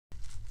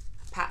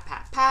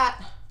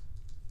hat.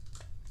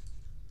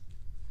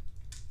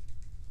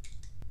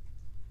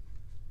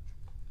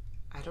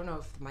 I don't know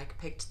if the mic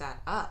picked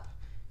that up.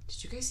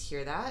 Did you guys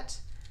hear that?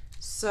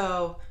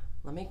 So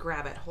let me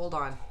grab it. Hold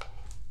on.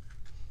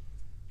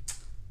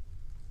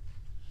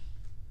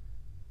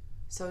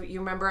 So you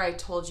remember I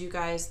told you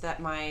guys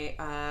that my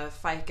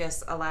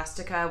Ficus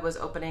elastica was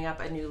opening up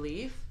a new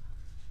leaf?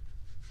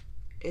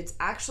 It's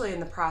actually in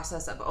the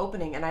process of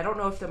opening, and I don't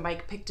know if the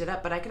mic picked it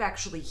up, but I could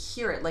actually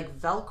hear it like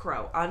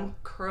Velcro,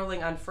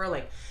 uncurling,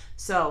 unfurling.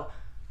 So,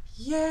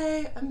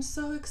 yay, I'm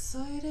so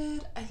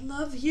excited. I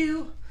love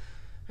you.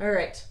 All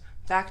right,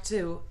 back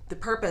to the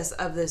purpose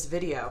of this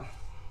video.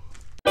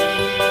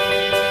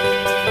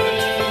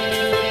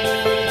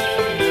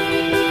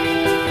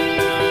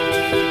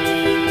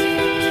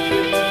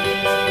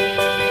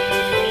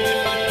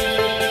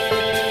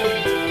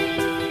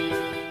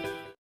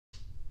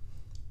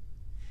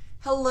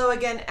 Hello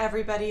again,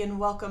 everybody, and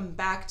welcome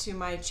back to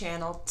my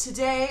channel.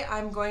 Today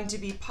I'm going to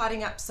be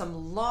potting up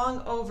some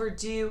long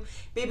overdue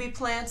baby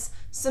plants,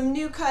 some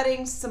new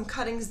cuttings, some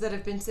cuttings that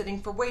have been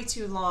sitting for way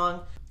too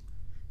long.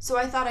 So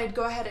I thought I'd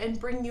go ahead and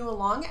bring you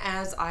along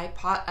as I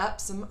pot up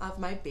some of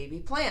my baby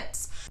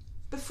plants.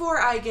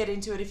 Before I get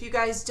into it, if you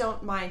guys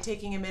don't mind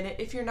taking a minute,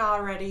 if you're not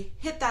already,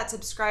 hit that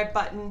subscribe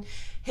button,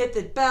 hit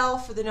the bell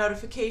for the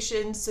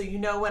notifications so you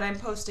know when I'm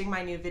posting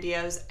my new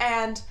videos,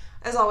 and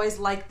as always,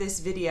 like this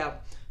video.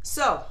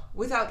 So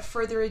without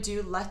further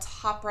ado, let's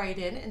hop right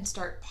in and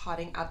start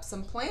potting up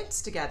some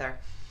plants together.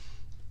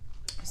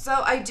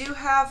 So I do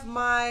have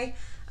my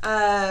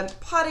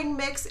potting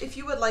mix. If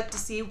you would like to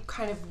see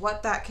kind of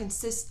what that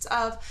consists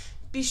of,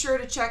 be sure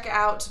to check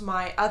out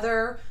my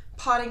other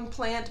potting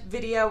plant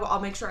video.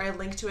 I'll make sure I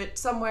link to it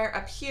somewhere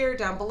up here,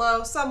 down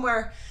below,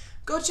 somewhere.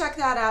 Go check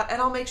that out,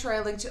 and I'll make sure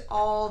I link to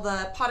all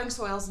the potting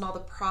soils and all the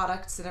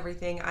products and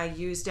everything I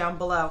use down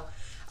below.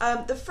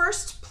 The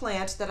first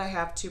plant that I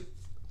have to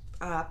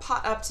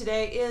pot up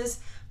today is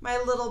my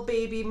little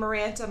baby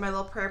Maranta, my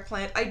little prayer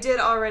plant. I did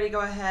already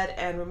go ahead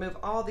and remove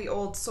all the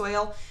old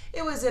soil.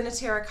 It was in a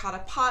terracotta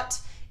pot.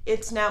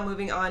 It's now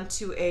moving on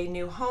to a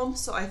new home,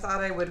 so I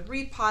thought I would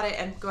repot it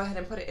and go ahead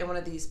and put it in one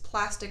of these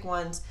plastic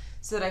ones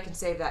so that I can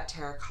save that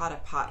terracotta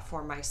pot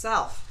for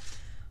myself.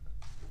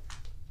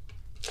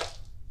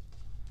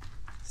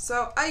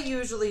 So I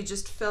usually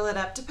just fill it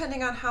up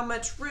depending on how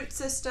much root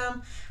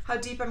system, how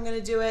deep I'm going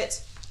to do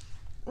it.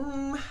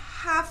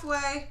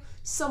 Halfway,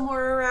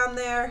 somewhere around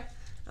there,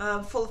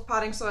 full of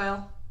potting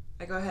soil.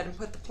 I go ahead and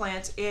put the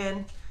plant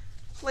in,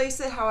 place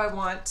it how I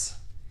want,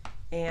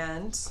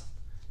 and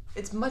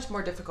it's much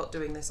more difficult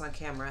doing this on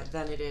camera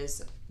than it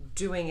is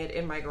doing it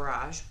in my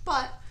garage,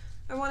 but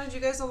I wanted you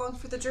guys along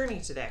for the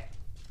journey today.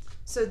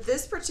 So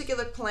this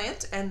particular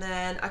plant and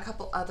then a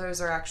couple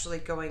others are actually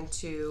going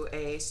to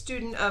a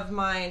student of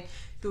mine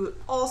who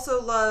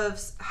also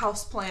loves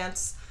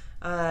houseplants.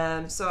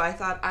 So I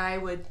thought I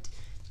would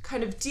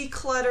kind of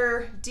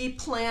declutter,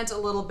 deplant a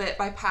little bit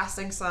by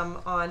passing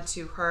some on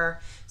to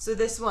her. So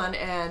this one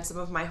and some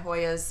of my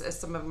Hoyas,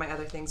 some of my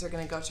other things are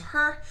going to go to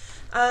her.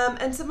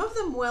 And some of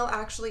them will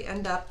actually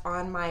end up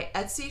on my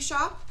Etsy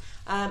shop.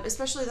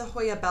 Especially the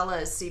Hoya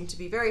Bellas seem to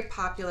be very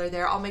popular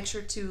there. I'll make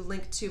sure to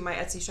link to my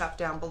Etsy shop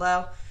down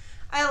below.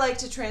 I like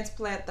to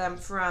transplant them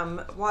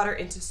from water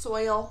into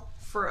soil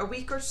for a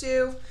week or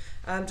two,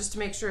 just to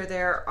make sure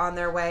they're on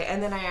their way.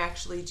 And then I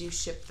actually do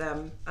ship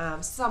them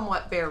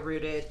somewhat bare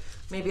rooted,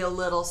 maybe a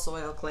little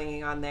soil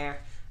clinging on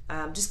there,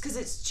 just because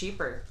it's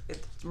cheaper.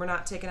 We're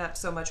not taking up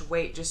so much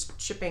weight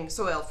just shipping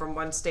soil from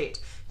one state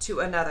to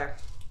another.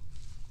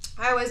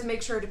 I always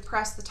make sure to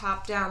press the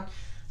top down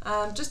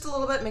just a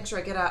little bit, make sure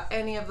I get out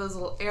any of those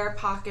little air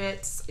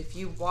pockets. If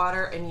you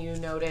water and you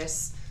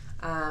notice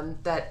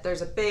that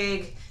there's a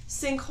big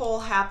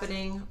sinkhole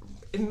happening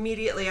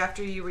immediately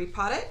after you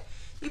repot it,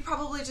 you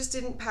probably just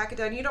didn't pack it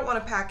down. You don't want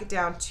to pack it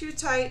down too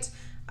tight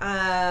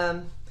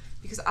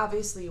because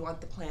obviously you want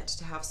the plant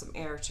to have some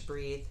air to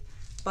breathe,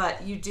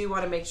 but you do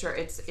want to make sure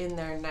it's in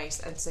there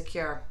nice and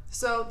secure.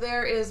 So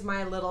there is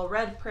my little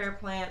red prayer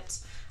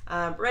plant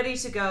ready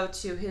to go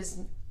to his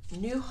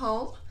new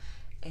home,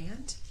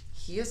 and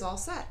he is all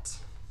set.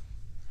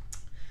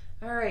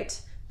 All right,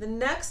 the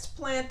next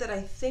plant that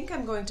I think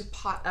I'm going to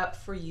pot up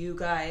for you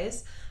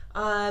guys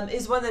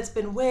is one that's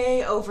been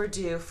way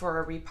overdue for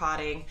a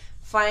repotting.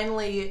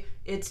 Finally,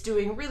 it's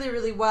doing really,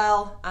 really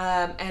well,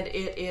 and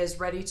it is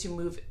ready to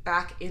move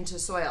back into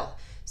soil.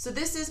 So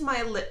this is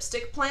my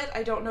lipstick plant.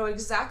 I don't know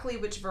exactly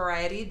which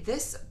variety.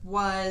 This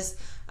was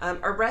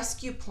a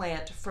rescue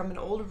plant from an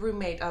old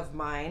roommate of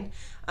mine.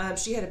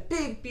 She had a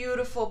big,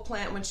 beautiful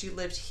plant when she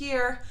lived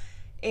here,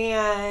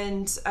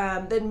 and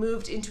then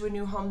moved into a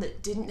new home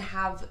that didn't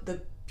have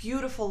the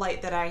beautiful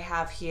light that I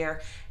have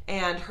here,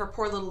 and her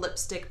poor little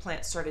lipstick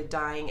plant started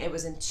dying. It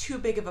was in too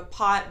big of a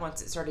pot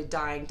once it started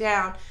dying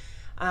down.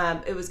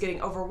 It was getting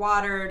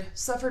overwatered,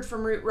 suffered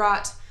from root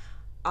rot.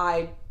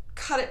 I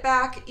cut it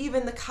back.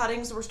 Even the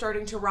cuttings were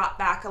starting to rot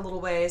back a little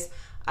ways.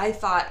 I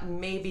thought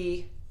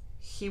maybe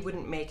he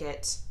wouldn't make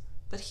it,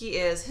 but he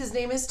is. His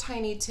name is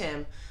Tiny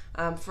Tim.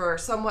 for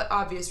somewhat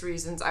obvious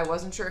reasons. I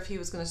wasn't sure if he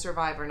was going to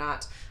survive or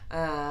not.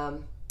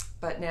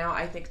 But now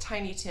I think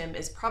Tiny Tim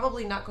is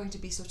probably not going to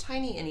be so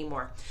tiny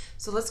anymore.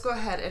 So let's go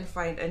ahead and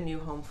find a new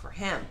home for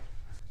him.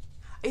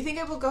 I think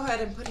I will go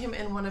ahead and put him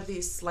in one of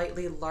these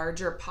slightly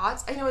larger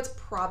pots. I know it's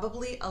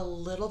probably a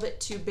little bit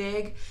too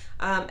big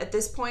at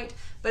this point,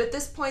 but at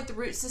this point the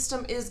root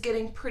system is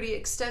getting pretty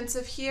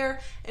extensive here,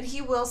 and he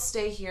will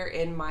stay here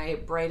in my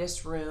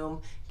brightest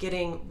room,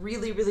 getting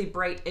really, really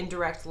bright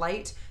indirect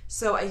light.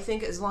 So I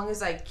think as long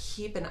as I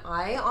keep an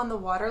eye on the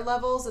water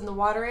levels and the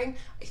watering,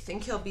 I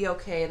think he'll be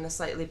okay in the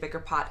slightly bigger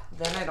pot.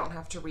 Then I don't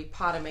have to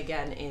repot him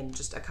again in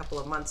just a couple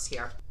of months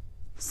here.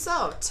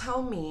 So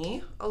tell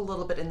me a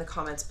little bit in the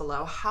comments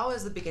below, how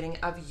is the beginning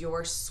of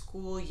your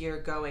school year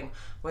going?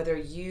 Whether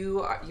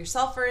you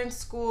yourself are in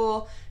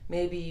school,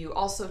 maybe you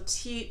also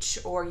teach,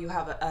 or you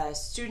have a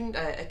student,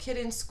 a kid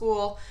in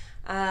school.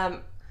 I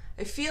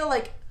feel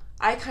like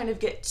I kind of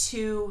get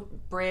two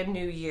brand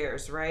new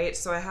years, right?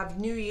 So I have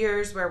New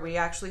Year's where we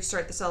actually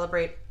start to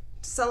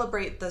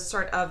celebrate the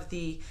start of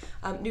the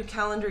new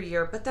calendar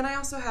year, but then I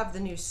also have the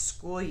new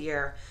school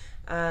year.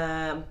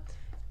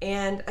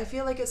 And I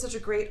feel like it's such a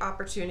great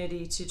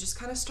opportunity to just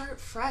kind of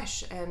start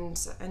fresh and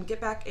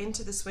get back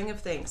into the swing of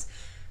things.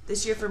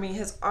 This year for me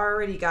has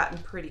already gotten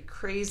pretty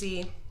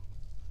crazy.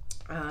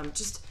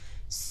 Just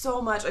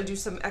so much. I do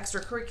some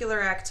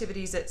extracurricular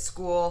activities at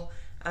school,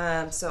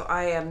 so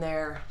I am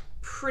there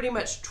pretty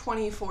much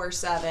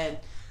 24/7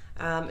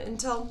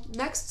 until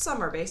next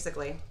summer,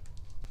 basically.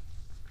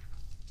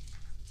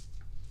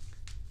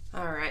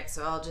 All right,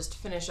 so I'll just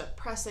finish up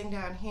pressing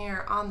down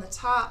here on the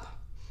top.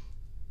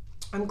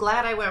 I'm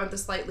glad I went with the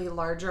slightly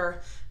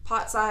larger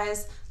pot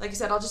size. Like I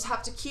said, I'll just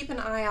have to keep an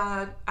eye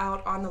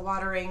out on the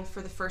watering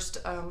for the first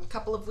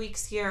couple of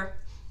weeks here.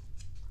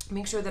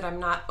 Make sure that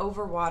I'm not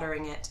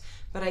overwatering it,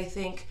 but I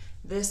think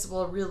this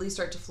will really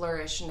start to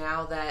flourish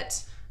now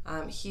that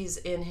he's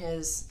in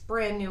his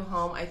brand new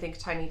home. I think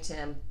Tiny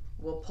Tim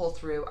will pull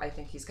through. I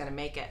think he's gonna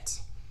make it.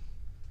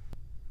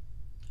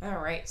 All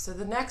right, so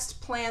the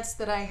next plants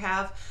that I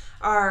have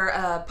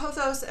are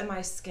pothos and my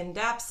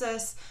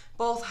Scindapsus.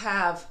 Both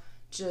have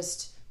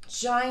just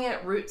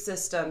giant root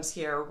systems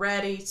here,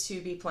 ready to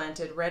be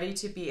planted, ready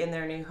to be in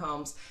their new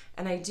homes.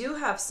 And I do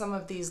have some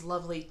of these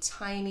lovely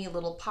tiny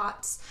little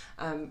pots.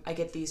 I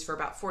get these for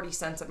about 40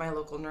 cents at my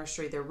local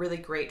nursery. They're really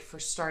great for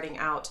starting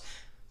out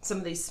some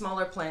of these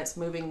smaller plants,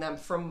 moving them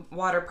from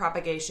water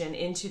propagation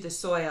into the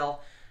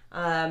soil.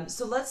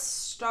 So let's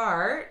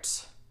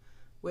start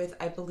with,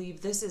 I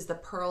believe this is the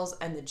Pearls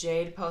and the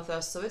Jade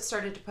pothos. So it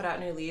started to put out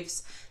new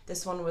leaves.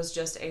 This one was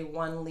just a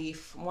one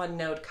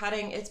node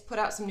cutting. It's put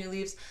out some new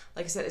leaves.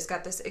 Like I said, it's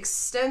got this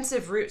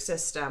extensive root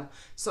system.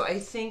 So I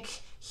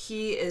think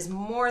he is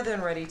more than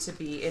ready to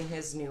be in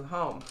his new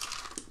home.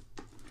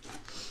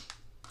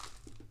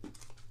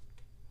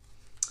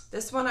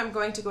 This one I'm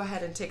going to go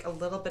ahead and take a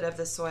little bit of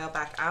the soil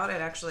back out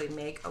and actually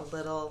make a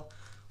little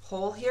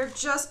hole here,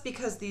 just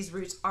because these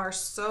roots are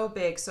so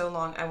big, so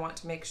long. I want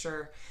to make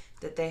sure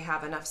that they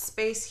have enough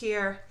space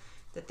here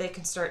that they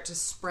can start to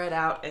spread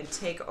out and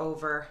take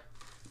over.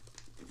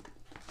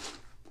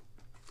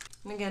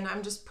 And again,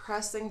 I'm just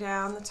pressing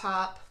down the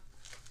top,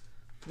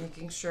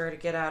 making sure to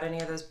get out any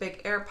of those big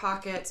air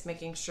pockets,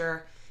 making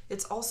sure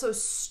it's also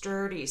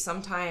sturdy.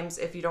 Sometimes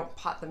if you don't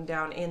pot them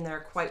down in there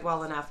quite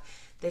well enough,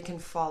 they can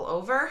fall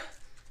over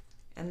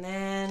and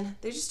then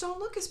they just don't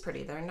look as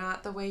pretty. They're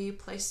not the way you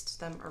placed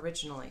them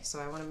originally.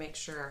 So I want to make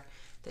sure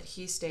that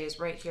he stays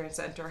right here in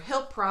center.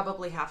 He'll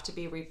probably have to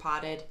be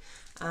repotted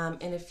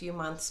in a few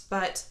months,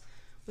 but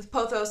with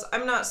pothos,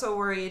 I'm not so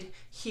worried.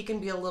 He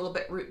can be a little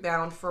bit root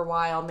bound for a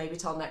while, maybe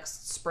till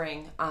next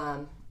spring,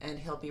 and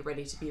he'll be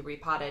ready to be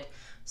repotted.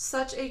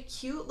 Such a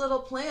cute little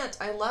plant.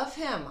 I love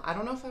him. I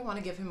don't know if I want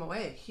to give him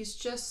away. He's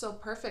just so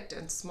perfect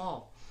and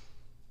small.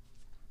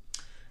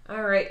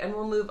 All right, and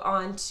we'll move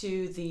on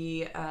to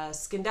the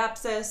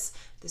Scindapsus,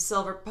 the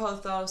silver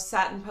pothos,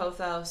 satin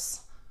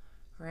pothos.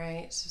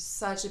 Right,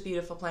 such a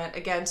beautiful plant.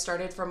 Again,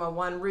 started from a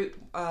one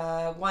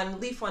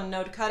leaf, one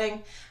node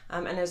cutting,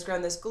 and has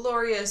grown this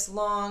glorious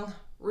long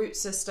root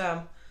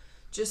system.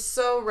 Just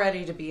so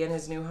ready to be in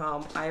his new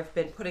home. I've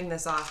been putting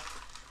this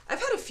off. I've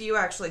had a few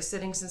actually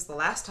sitting since the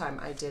last time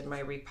I did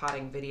my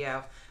repotting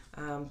video.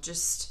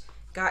 Just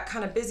got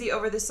kind of busy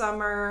over the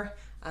summer,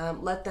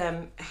 let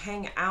them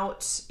hang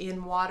out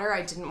in water.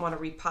 I didn't want to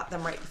repot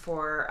them right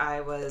before I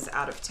was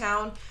out of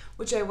town,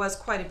 which I was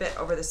quite a bit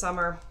over the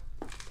summer.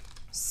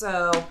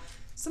 So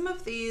some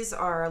of these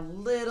are a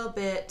little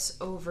bit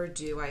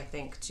overdue, I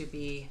think, to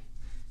be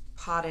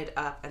potted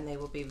up, and they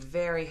will be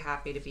very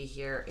happy to be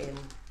here in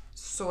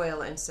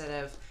soil instead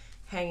of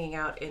hanging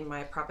out in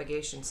my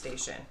propagation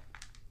station.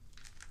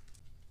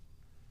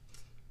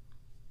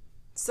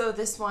 So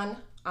this one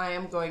I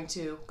am going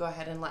to go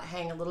ahead and let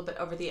hang a little bit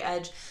over the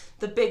edge.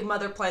 The big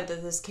mother plant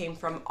that this came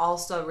from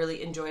also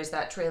really enjoys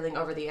that trailing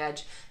over the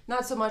edge.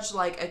 Not so much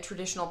like a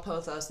traditional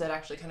pothos that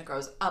actually kind of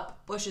grows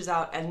up, bushes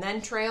out, and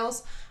then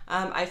trails.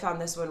 I found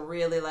this one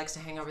really likes to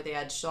hang over the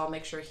edge, so I'll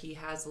make sure he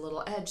has a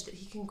little edge that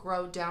he can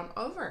grow down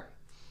over.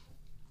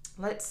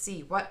 let's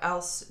see, what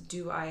else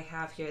do I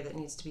have here that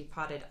needs to be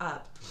potted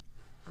up?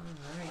 All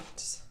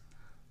right,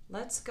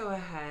 let's go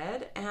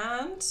ahead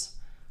and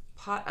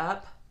pot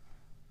up.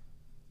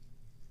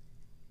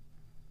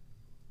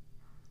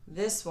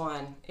 This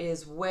one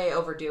is way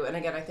overdue. And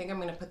again, I think I'm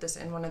gonna put this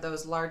in one of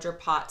those larger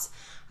pots.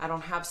 I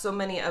don't have so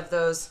many of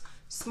those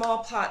small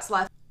pots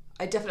left.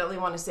 I definitely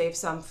wanna save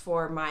some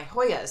for my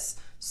Hoyas.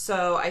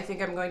 So I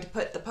think I'm going to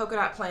put the polka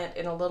dot plant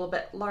in a little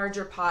bit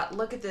larger pot.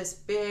 Look at this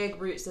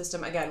big root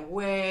system. Again,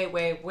 way,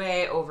 way,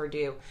 way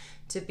overdue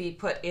to be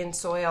put in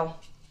soil.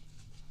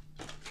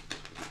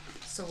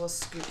 So we'll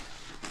scoop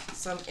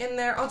some in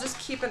there. I'll just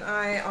keep an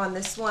eye on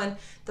this one.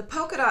 The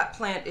polka dot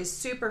plant is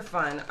super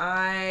fun.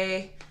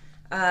 I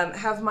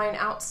have mine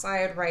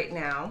outside right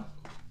now,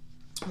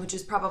 which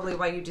is probably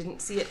why you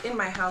didn't see it in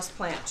my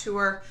houseplant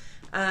tour.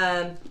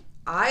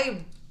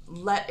 I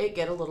let it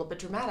get a little bit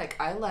dramatic.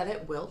 I let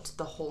it wilt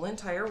the whole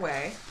entire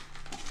way,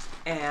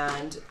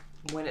 and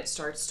when it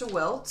starts to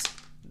wilt,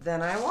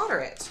 then I water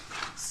it.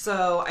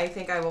 So I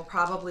think I will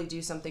probably do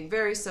something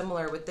very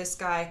similar with this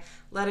guy,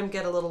 let him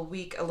get a little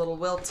weak, a little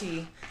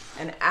wilty,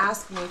 and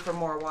ask me for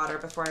more water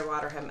before I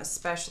water him,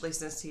 especially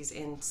since he's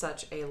in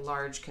such a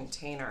large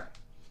container.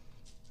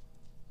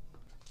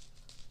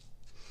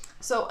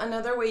 So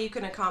another way you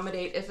can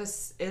accommodate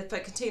if a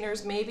container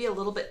is maybe a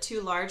little bit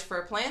too large for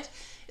a plant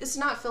is to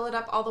not fill it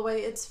up all the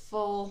way. It's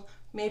full,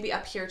 maybe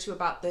up here to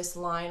about this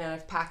line, and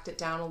I've packed it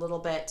down a little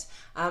bit.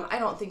 I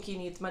don't think he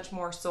needs much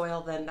more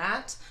soil than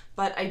that,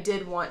 but I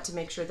did want to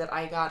make sure that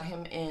I got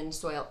him in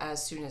soil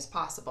as soon as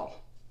possible.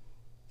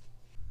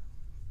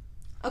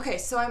 Okay,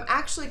 so I'm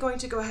actually going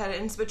to go ahead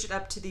and switch it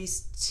up to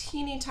these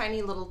teeny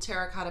tiny little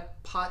terracotta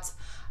pots.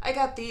 I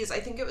got these, I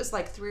think it was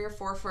like 3 or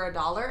 4 for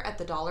 $1 at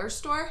the dollar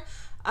store.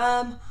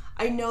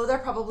 I know they're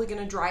probably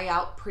going to dry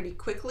out pretty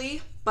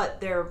quickly, but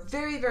they're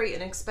very, very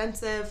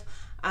inexpensive.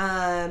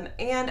 And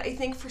I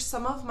think for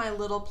some of my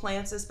little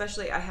plants,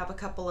 especially I have a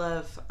couple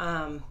of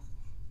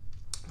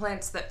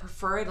plants that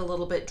prefer it a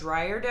little bit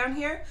drier down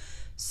here.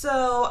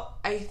 So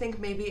I think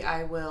maybe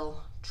I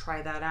will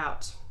try that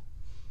out.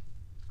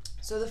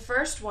 So the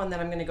first one that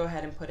I'm going to go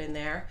ahead and put in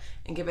there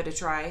and give it a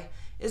try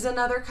is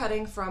another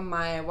cutting from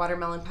my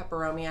watermelon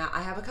peperomia.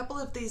 I have a couple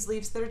of these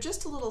leaves that are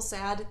just a little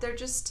sad. They're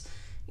just,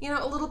 you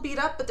know, a little beat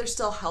up, but they're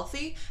still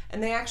healthy,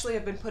 and they actually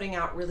have been putting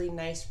out really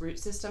nice root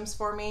systems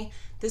for me.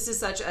 This is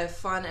such a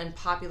fun and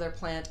popular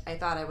plant, I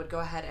thought I would go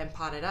ahead and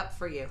pot it up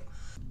for you.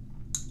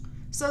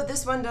 So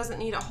this one doesn't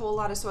need a whole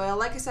lot of soil.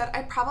 Like I said,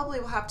 I probably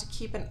will have to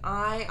keep an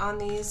eye on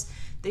these.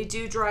 They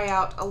do dry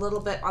out a little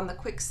bit on the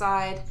quick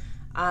side,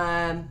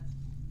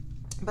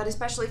 but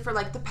especially for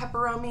like the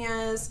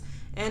peperomias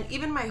and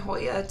even my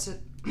Hoya to,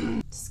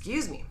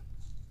 excuse me,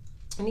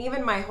 and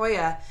even my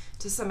Hoya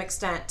to some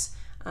extent,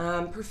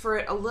 prefer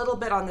it a little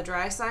bit on the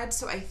dry side,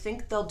 so I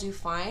think they'll do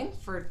fine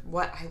for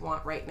what I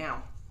want right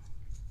now.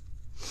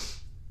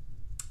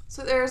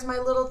 So there's my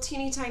little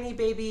teeny tiny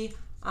baby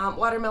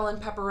watermelon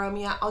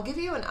peperomia. I'll give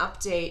you an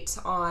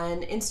update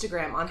on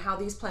Instagram on how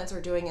these plants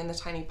are doing in the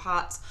tiny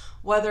pots,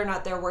 whether or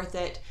not they're worth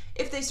it.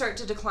 If they start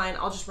to decline,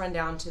 I'll just run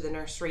down to the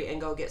nursery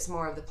and go get some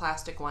more of the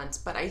plastic ones,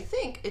 but I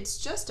think it's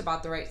just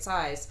about the right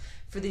size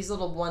for these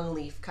little one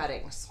leaf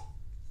cuttings.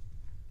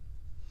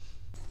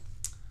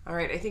 All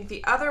right, I think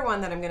the other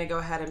one that I'm going to go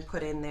ahead and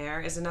put in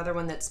there is another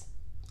one that's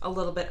a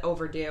little bit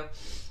overdue.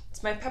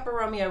 It's my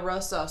Peperomia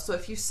Rosso. So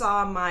if you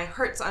saw my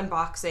Hertz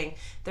unboxing,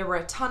 there were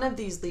a ton of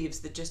these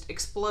leaves that just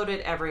exploded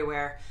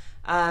everywhere.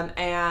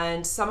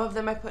 And some of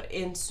them I put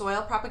in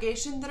soil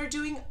propagation that are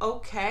doing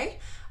okay.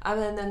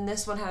 And then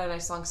this one had a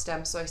nice long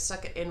stem, so I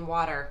stuck it in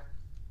water.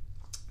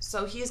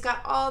 So he's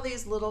got all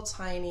these little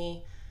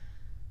tiny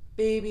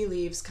baby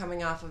leaves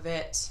coming off of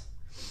it.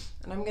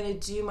 And I'm going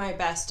to do my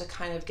best to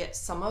kind of get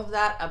some of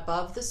that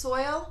above the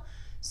soil.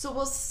 So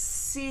we'll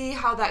see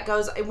how that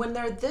goes. When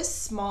they're this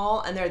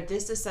small and they're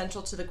this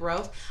essential to the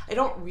growth, I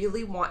don't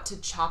really want to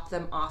chop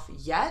them off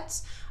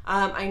yet.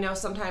 I know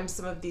sometimes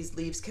some of these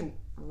leaves can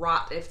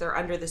rot if they're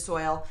under the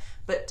soil,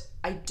 but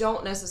I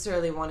don't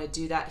necessarily want to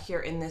do that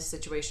here in this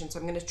situation. So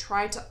I'm going to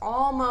try to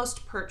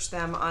almost perch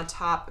them on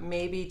top,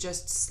 maybe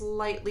just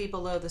slightly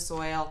below the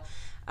soil.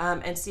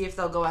 And see if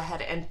they'll go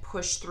ahead and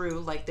push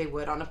through like they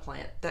would on a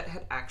plant that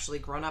had actually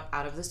grown up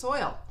out of the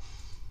soil.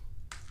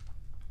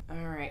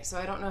 All right, so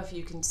I don't know if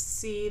you can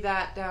see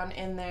that down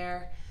in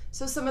there.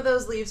 So some of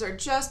those leaves are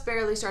just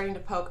barely starting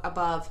to poke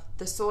above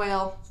the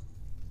soil.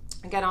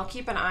 Again, I'll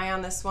keep an eye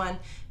on this one,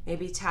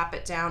 maybe tap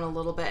it down a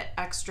little bit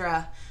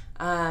extra,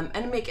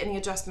 and make any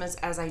adjustments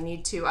as I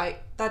need to.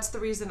 That's the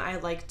reason I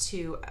like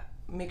to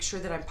make sure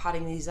that I'm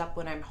potting these up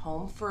when I'm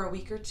home for a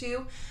week or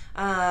two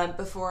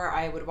before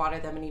I would water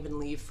them and even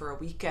leave for a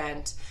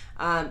weekend.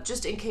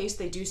 Just in case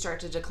they do start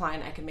to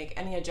decline, I can make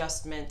any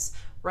adjustments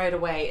right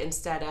away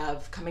instead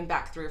of coming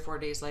back 3 or 4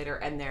 days later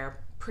and they're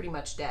pretty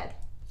much dead.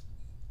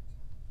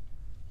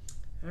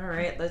 All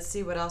right, let's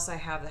see what else I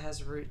have that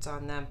has roots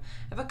on them.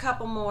 I have a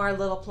couple more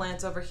little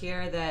plants over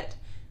here that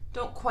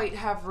don't quite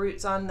have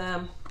roots on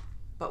them,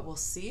 but we'll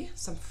see,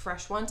 some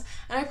fresh ones.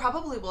 And I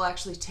probably will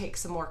actually take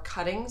some more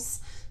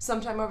cuttings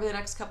sometime over the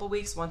next couple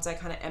weeks. Once I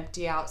kind of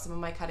empty out some of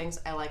my cuttings,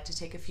 I like to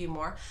take a few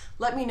more.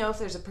 Let me know if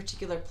there's a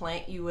particular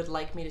plant you would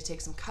like me to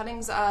take some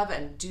cuttings of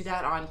and do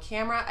that on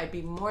camera. I'd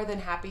be more than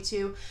happy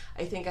to.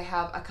 I think I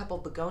have a couple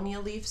begonia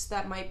leaves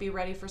that might be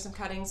ready for some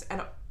cuttings,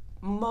 and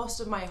most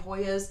of my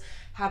Hoyas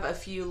have a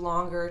few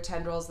longer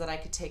tendrils that I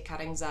could take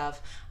cuttings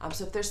of.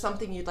 So if there's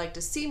something you'd like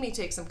to see me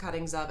take some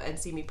cuttings of and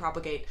see me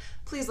propagate,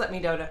 please let me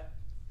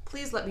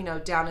know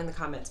down in the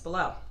comments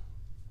below.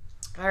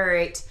 All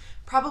right,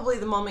 probably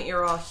the moment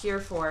you're all here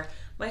for,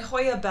 my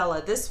Hoya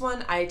Bella. This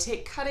one, I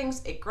take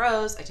cuttings, it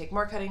grows. I take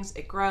more cuttings,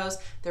 it grows.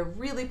 They're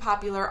really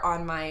popular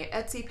on my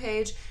Etsy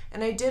page,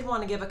 and I did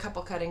want to give a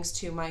couple cuttings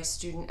to my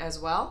student as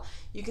well.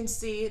 You can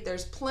see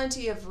there's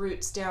plenty of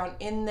roots down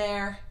in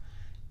there.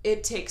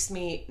 It takes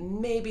me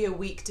maybe a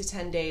week to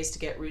 10 days to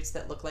get roots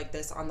that look like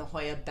this on the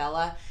Hoya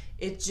Bella.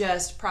 It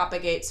just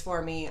propagates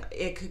for me.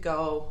 It could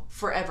go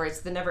forever.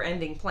 It's the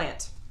never-ending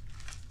plant.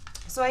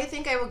 So I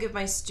think I will give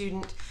my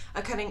student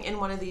a cutting in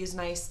one of these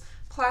nice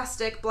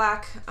plastic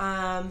black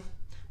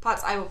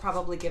pots. I will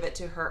probably give it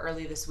to her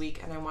early this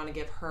week, and I want to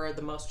give her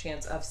the most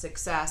chance of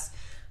success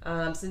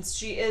since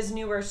she is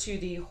newer to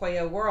the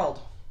Hoya world.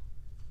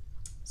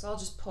 So I'll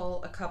just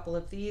pull a couple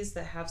of these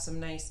that have some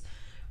nice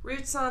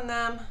roots on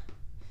them.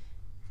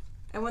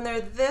 And when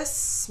they're this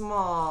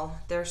small,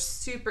 they're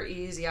super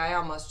easy. I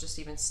almost just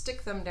even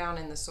stick them down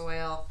in the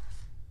soil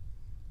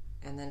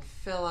and then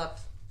fill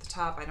up the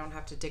top. I don't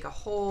have to dig a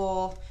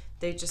hole.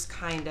 They just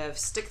kind of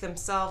stick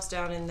themselves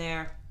down in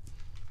there.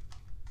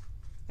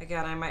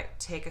 Again, I might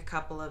take a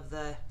couple of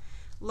the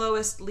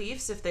lowest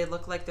leaves if they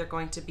look like they're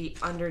going to be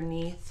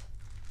underneath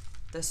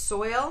the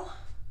soil.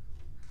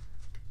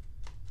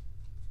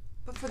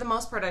 But for the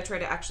most part, I try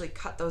to actually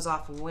cut those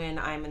off when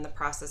I'm in the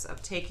process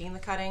of taking the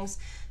cuttings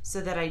so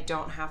that I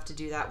don't have to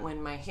do that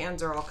when my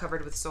hands are all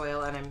covered with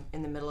soil and I'm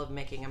in the middle of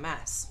making a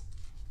mess.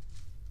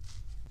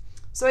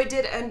 So I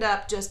did end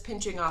up just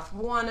pinching off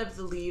one of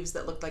the leaves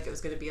that looked like it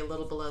was going to be a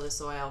little below the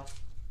soil.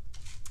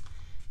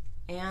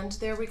 And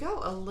there we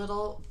go, a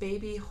little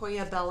baby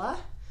Hoya Bella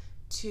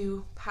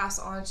to pass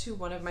on to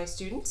one of my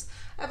students.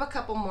 I have a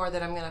couple more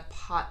that I'm going to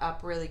pot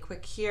up really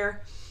quick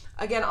here.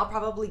 Again, I'll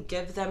probably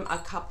give them a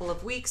couple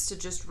of weeks to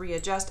just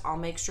readjust. I'll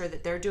make sure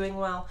that they're doing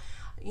well.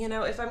 You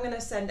know, if I'm going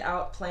to send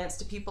out plants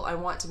to people, I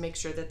want to make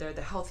sure that they're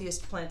the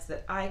healthiest plants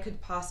that I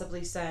could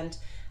possibly send,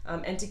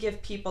 and to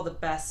give people the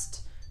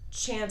best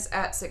chance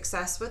at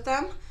success with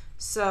them.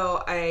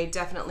 So I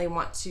definitely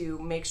want to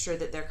make sure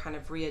that they're kind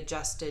of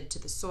readjusted to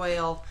the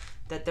soil,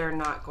 that they're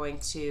not going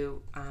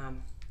to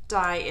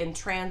die in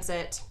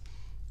transit.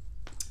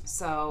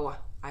 So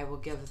I will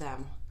give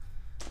them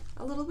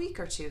a little week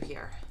or two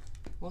here.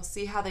 We'll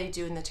see how they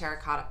do in the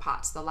terracotta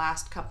pots. The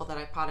last couple that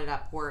I potted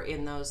up were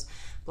in those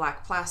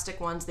black plastic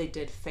ones. They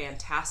did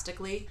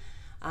fantastically.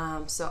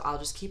 So I'll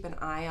just keep an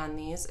eye on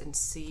these and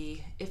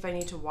see if I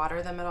need to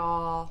water them at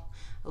all,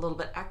 a little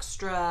bit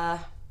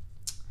extra.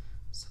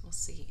 So we'll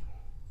see.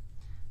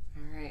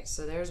 All right,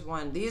 so there's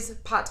one. These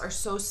pots are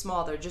so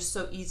small. They're just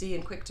so easy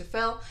and quick to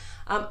fill.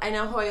 I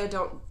know Hoya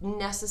don't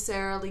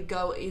necessarily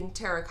go in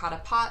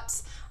terracotta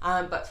pots,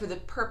 but for the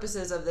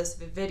purposes of this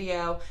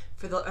video,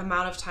 for the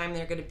amount of time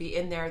they're going to be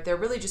in there, they're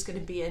really just going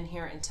to be in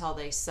here until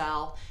they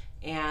sell,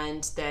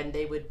 and then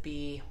they would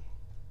be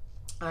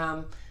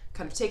kind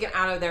of taken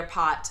out of their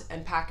pot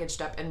and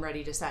packaged up and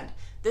ready to send.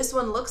 This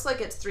one looks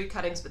like it's 3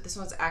 cuttings, but this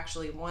one's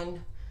actually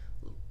one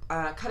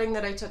cutting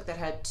that I took that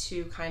had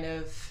 2 kind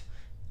of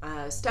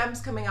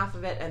stems coming off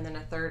of it, and then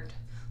a third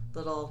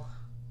little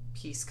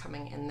piece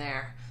coming in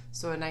there.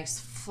 So a nice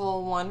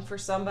full one for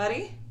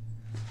somebody.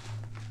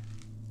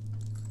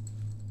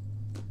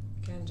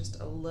 Again, just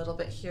a little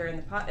bit here in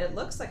the pot. It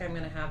looks like I'm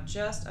going to have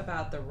just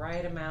about the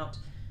right amount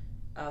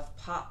of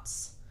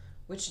pots,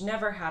 which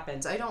never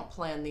happens. I don't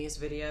plan these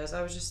videos.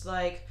 I was just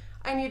like,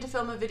 I need to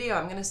film a video.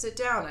 I'm going to sit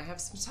down. I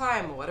have some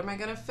time. What am I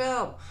going to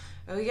film?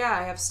 Oh yeah,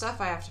 I have stuff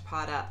I have to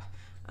pot up.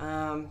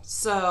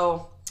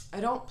 So I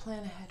don't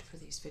plan ahead for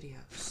these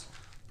videos.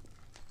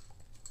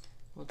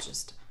 We'll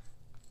just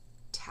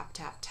tap,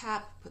 tap,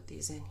 tap, put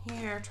these in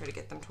here, try to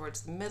get them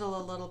towards the middle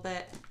a little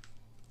bit,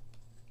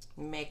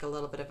 make a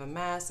little bit of a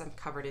mess. I'm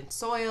covered in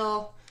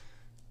soil,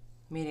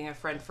 meeting a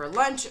friend for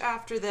lunch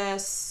after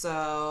this,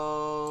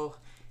 so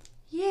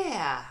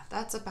yeah,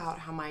 that's about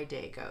how my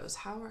day goes.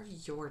 How are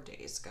your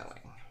days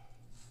going?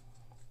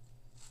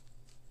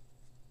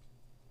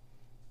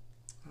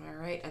 All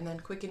right, and then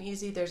quick and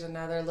easy, there's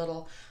another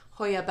little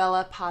Hoya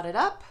Bella potted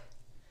up,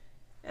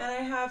 and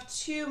I have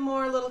 2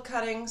 more little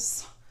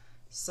cuttings,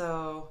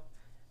 so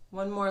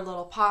one more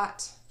little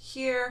pot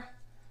here.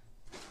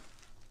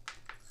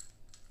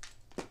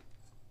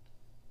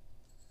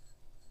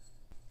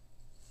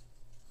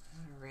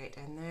 All right,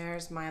 and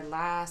there's my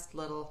last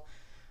little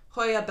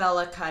Hoya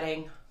Bella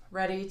cutting,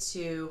 ready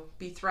to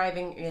be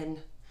thriving in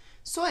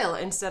soil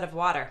instead of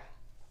water.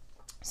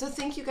 So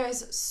thank you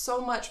guys so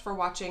much for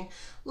watching.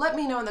 Let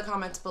me know in the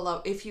comments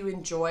below if you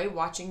enjoy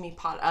watching me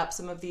pot up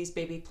some of these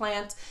baby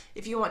plants,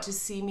 if you want to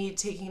see me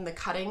taking the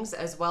cuttings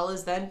as well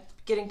as then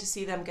getting to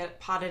see them get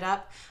potted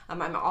up.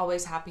 I'm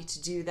always happy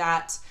to do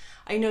that.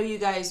 I know you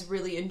guys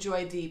really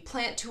enjoyed the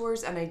plant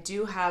tours, and I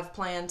do have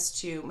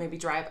plans to maybe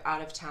drive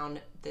out of town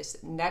this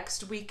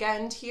next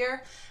weekend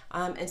here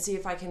and see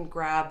if I can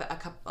grab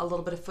a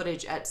little bit of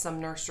footage at some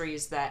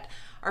nurseries that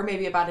are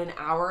maybe about an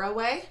hour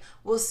away.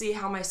 We'll see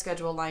how my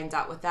schedule lines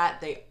out with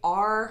that. They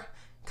are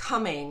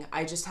coming.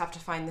 I just have to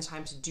find the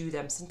time to do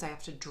them since I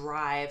have to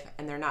drive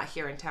and they're not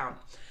here in town.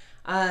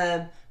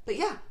 But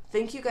yeah,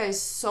 thank you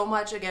guys so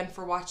much again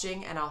for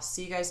watching, and I'll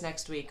see you guys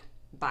next week.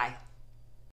 Bye.